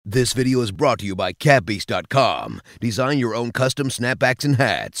This video is brought to you by catbeast.com. Design your own custom snapbacks and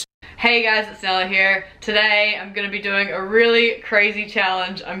hats. Hey guys, it's Nela here. Today I'm going to be doing a really crazy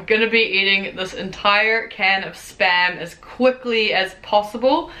challenge. I'm going to be eating this entire can of Spam as quickly as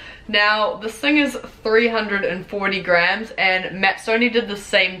possible. Now, this thing is 340 grams and Matt Stoney did the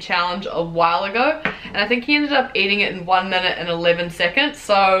same challenge a while ago and I think he ended up eating it in 1 minute and 11 seconds.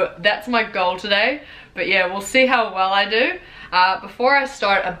 So that's my goal today. But yeah, we'll see how well I do. Before I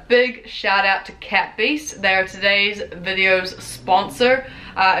start, a big shout out to Cat Beast. They are today's video's sponsor.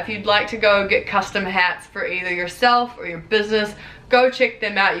 If you'd like to go get custom hats for either yourself or your business, go check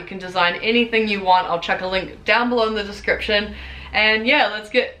them out. You can design anything you want. I'll chuck a link down below in the description. And yeah, let's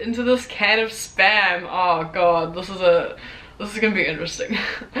get into this can of Spam. Oh god, this is gonna be interesting.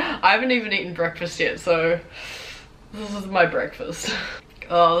 I haven't even eaten breakfast yet, so this is my breakfast.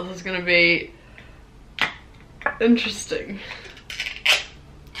 Oh, this is gonna be interesting.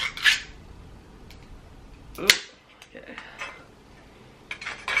 Ooh, okay.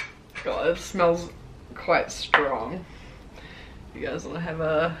 God, it smells quite strong. You guys want to have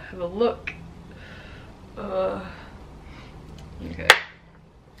a look? Okay.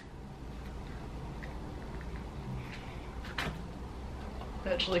 It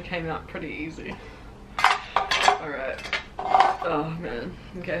actually came out pretty easy. Alright. Oh man.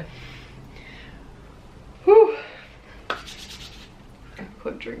 Okay. Whew.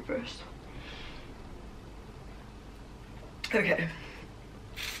 Quick drink first. Okay.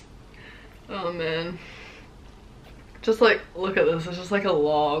 Oh man. Just like, look at this. It's just like a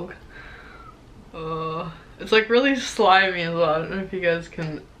log. It's like really slimy as well. I don't know if you guys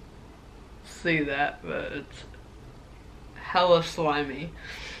can see that, but it's hella slimy.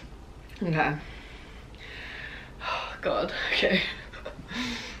 Okay. Oh god. Okay.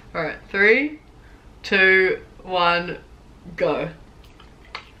 Alright. 3, 2, 1, go.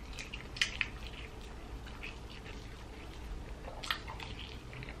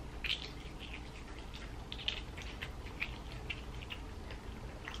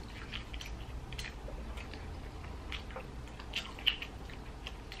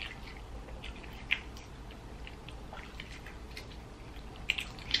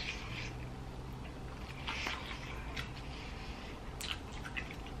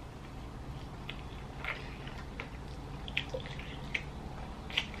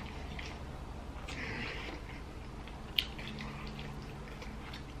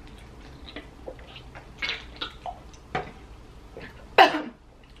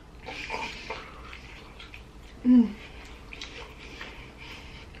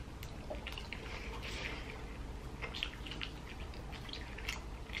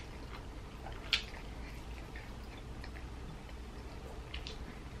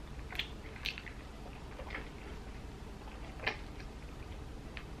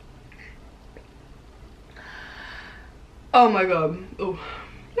 Oh my god. Oh.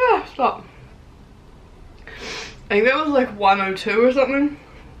 Yeah, stop. I think that was like 102 or something.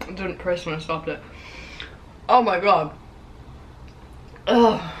 I didn't press when I stopped it. Oh my god.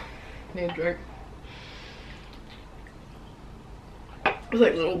 Ugh. Need a drink. There's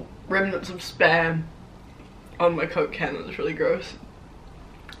like little remnants of Spam on my Coke can. That's really gross.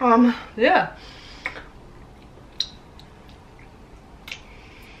 Yeah.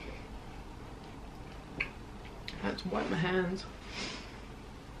 I have to wipe my hands.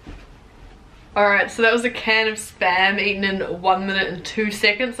 Alright, so that was a can of Spam eaten in 1 minute and 2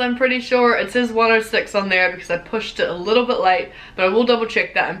 seconds, I'm pretty sure. It says 106 on there because I pushed it a little bit late, but I will double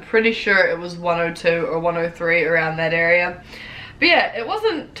check that. I'm pretty sure it was 102 or 103 around that area. But yeah, it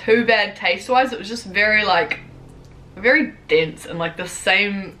wasn't too bad taste-wise. It was just very like, very dense and like the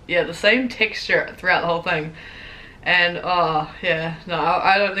same texture throughout the whole thing. And oh yeah, no,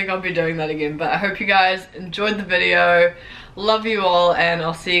 I don't think I'll be doing that again, but I hope you guys enjoyed the video. Love you all and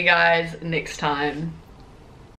I'll see you guys next time.